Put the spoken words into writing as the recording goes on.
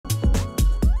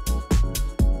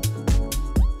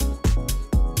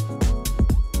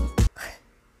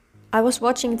I was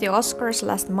watching the Oscars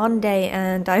last Monday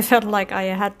and I felt like I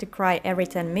had to cry every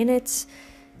 10 minutes.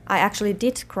 I actually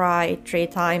did cry 3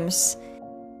 times.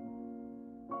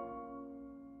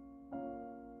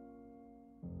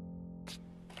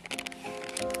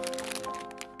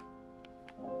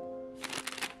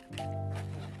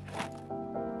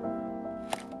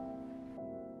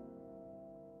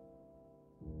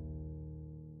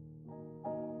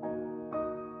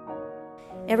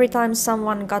 Every time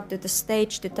someone got to the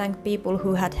stage to thank people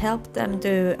who had helped them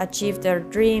to achieve their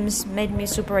dreams made me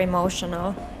super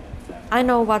emotional. I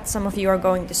know what some of you are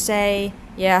going to say.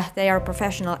 Yeah, they are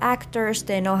professional actors,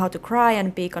 they know how to cry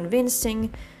and be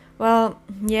convincing. Well,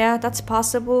 yeah, that's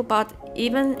possible, but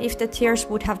even if the tears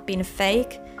would have been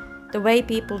fake, the way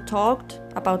people talked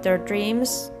about their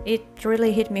dreams, it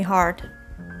really hit me hard.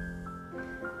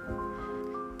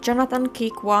 Jonathan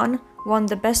Kikwan won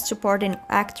the Best Supporting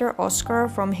Actor Oscar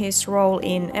from his role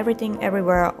in Everything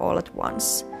Everywhere All at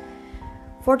Once.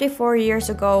 44 years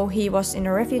ago, he was in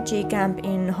a refugee camp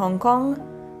in Hong Kong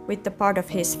with the part of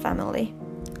his family.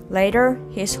 Later,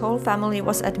 his whole family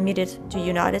was admitted to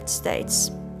United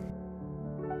States.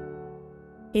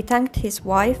 He thanked his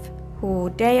wife,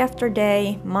 who day after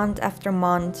day, month after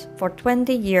month, for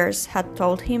 20 years had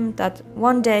told him that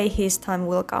one day his time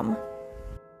will come.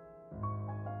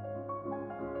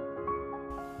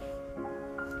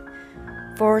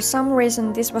 For some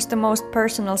reason, this was the most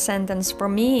personal sentence for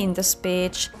me in the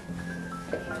speech.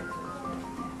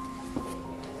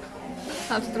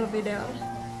 Haluatko tulla videolle?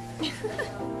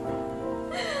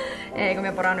 Eikö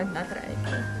me poraan nyt näitä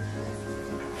reikiä?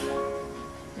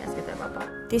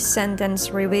 This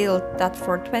sentence revealed that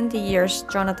for 20 years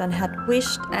Jonathan had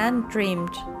wished and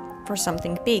dreamed for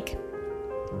something big.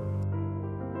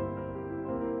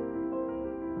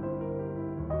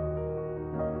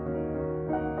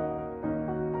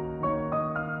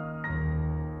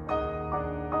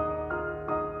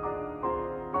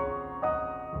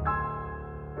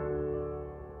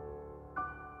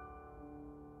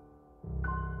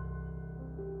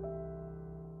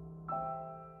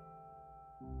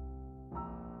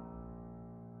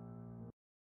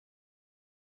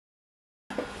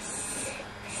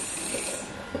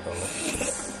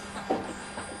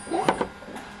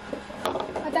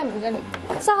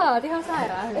 Sä oot ihan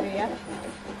sairaan hyviä.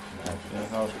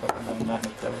 Hauska, että mä oon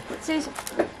nähnyt tällä. Siis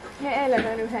me eilen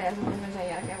löin yhden ja sitten sen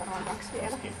jälkeen varmaan 2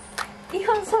 vielä.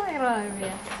 Ihan sairaan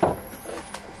hyviä.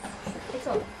 Eiks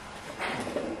oo?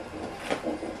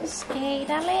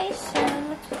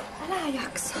 Skeidalation. Älä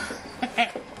jaksa.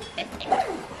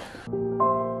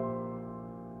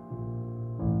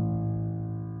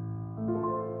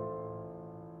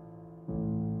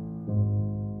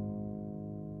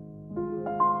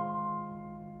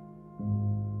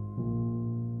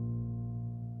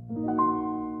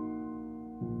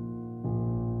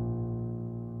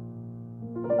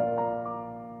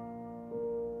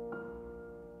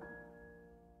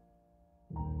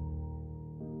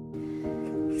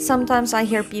 Sometimes I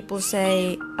hear people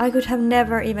say, I could have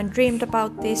never even dreamed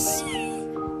about this,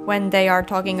 when they are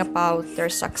talking about their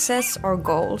success or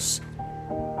goals.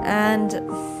 And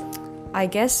I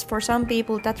guess for some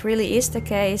people that really is the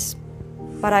case,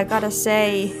 but I gotta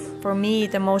say, for me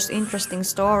the most interesting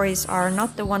stories are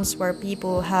not the ones where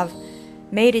people have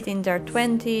made it in their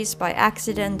 20s by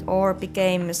accident or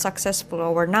became successful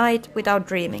overnight without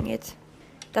dreaming it.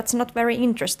 That's not very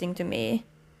interesting to me.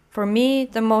 For me,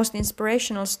 the most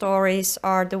inspirational stories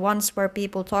are the ones where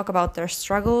people talk about their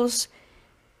struggles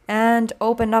and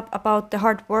open up about the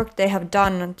hard work they have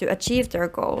done to achieve their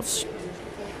goals.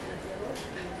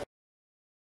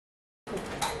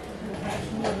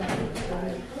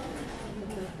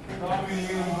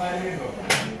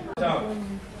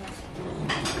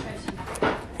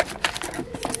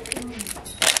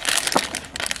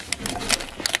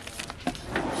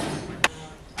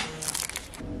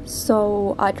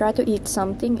 So I try to eat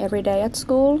something every day at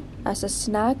school as a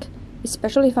snack,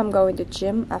 especially if I'm going to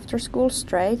gym after school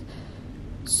straight,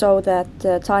 so that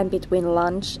the time between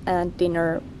lunch and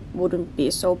dinner wouldn't be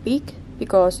so big,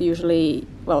 because usually,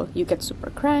 well, you get super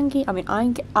cranky. I mean,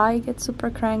 I get super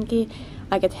cranky,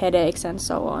 I get headaches and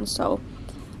so on, so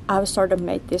I've sort of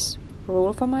made this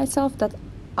rule for myself that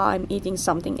I'm eating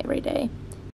something every day.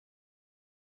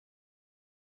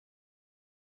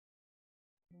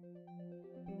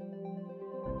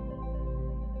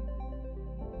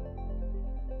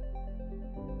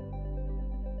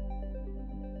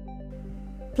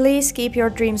 Please keep your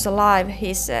dreams alive,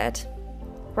 he said.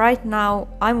 Right now,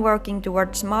 I'm working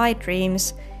towards my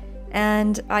dreams,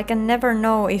 and I can never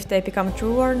know if they become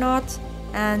true or not,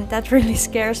 and that really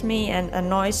scares me and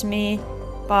annoys me,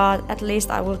 but at least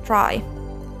I will try.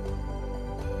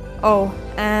 Oh,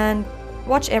 and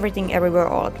watch Everything Everywhere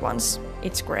All at Once.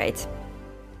 It's great.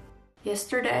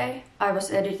 Yesterday I was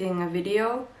editing a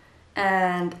video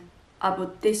and I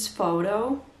put this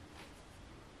photo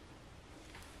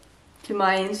to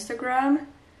my Instagram.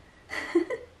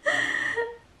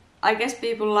 I guess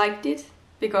people liked it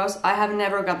because I have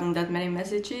never gotten that many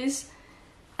messages,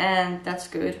 and that's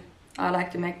good. I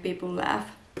like to make people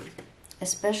laugh,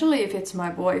 especially if it's my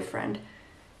boyfriend.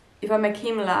 If I make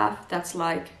him laugh, that's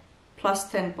like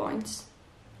plus 10 points.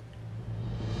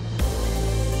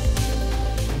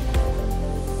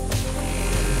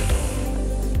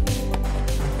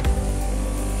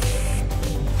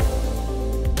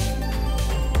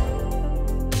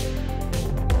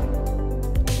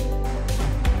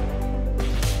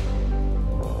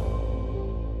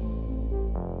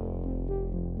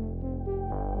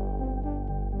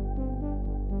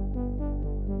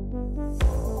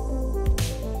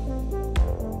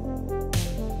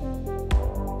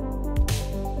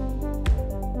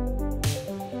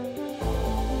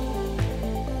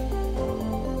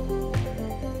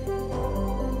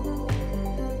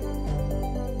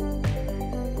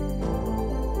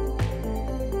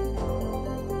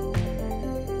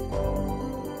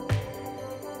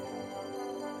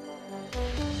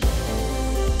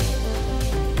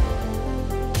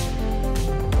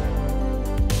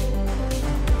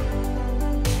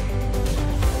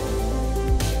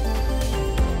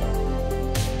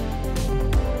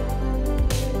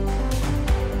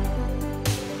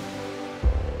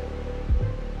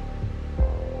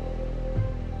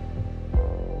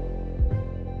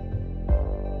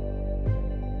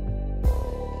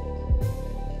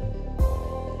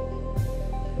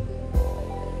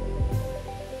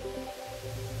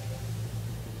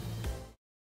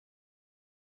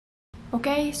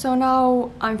 Okay, so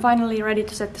now I'm finally ready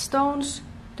to set the stones.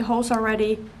 The holes are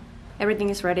ready, everything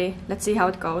is ready. Let's see how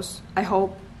it goes. I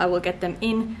hope I will get them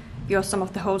in because some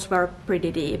of the holes were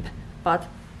pretty deep, but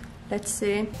let's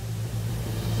see.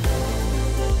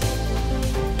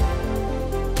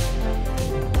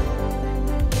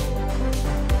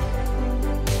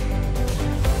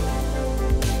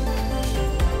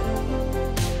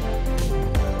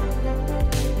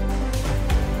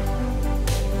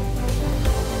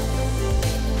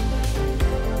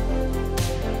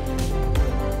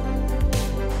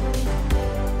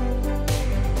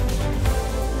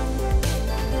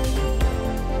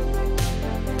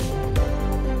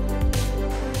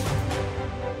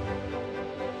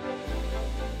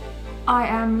 I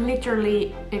am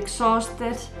literally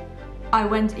exhausted. I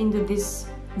went into this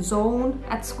zone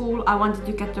at school. I wanted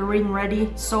to get the ring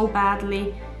ready so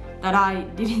badly that I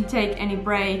didn't take any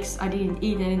breaks. I didn't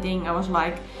eat anything. I was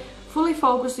like fully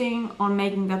focusing on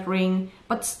making that ring.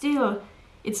 But still,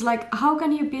 it's like, how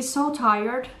can you be so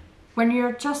tired when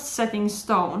you're just setting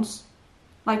stones?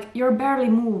 Like, you're barely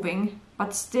moving,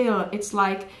 but still, it's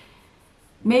like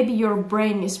maybe your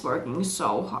brain is working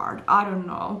so hard. I don't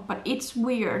know, but it's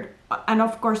weird. And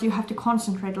of course you have to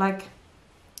concentrate like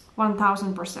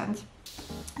 1000%.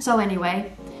 So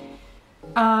anyway,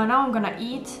 now I'm gonna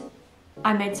eat.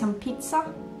 I made some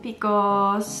pizza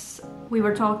because we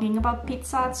were talking about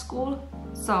pizza at school,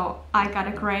 so I got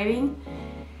a craving.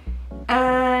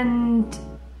 And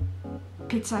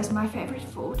pizza is my favorite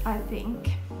food, I think.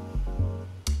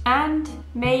 And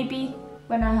maybe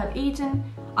when I have eaten,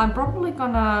 I'm probably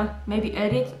gonna maybe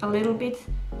edit a little bit,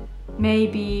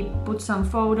 maybe put some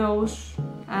photos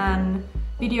and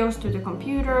videos to the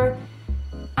computer,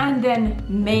 and then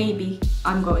maybe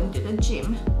I'm going to the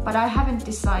gym. But I haven't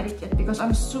decided yet because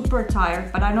I'm super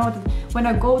tired, but I know that when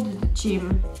I go to the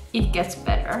gym, it gets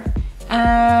better.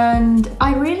 And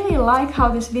I really like how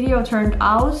this video turned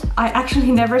out. I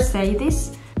actually never say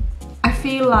this. I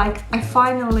feel like I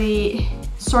finally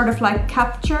sort of like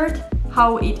captured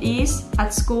how it is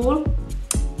at school.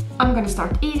 I'm gonna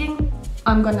start eating,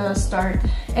 I'm gonna start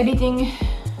editing,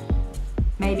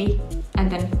 maybe, and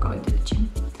then going to the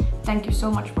gym. Thank you so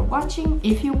much for watching.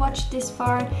 If you watched this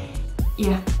far,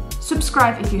 yeah,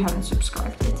 subscribe if you haven't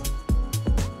subscribed yet.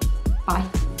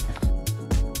 Bye.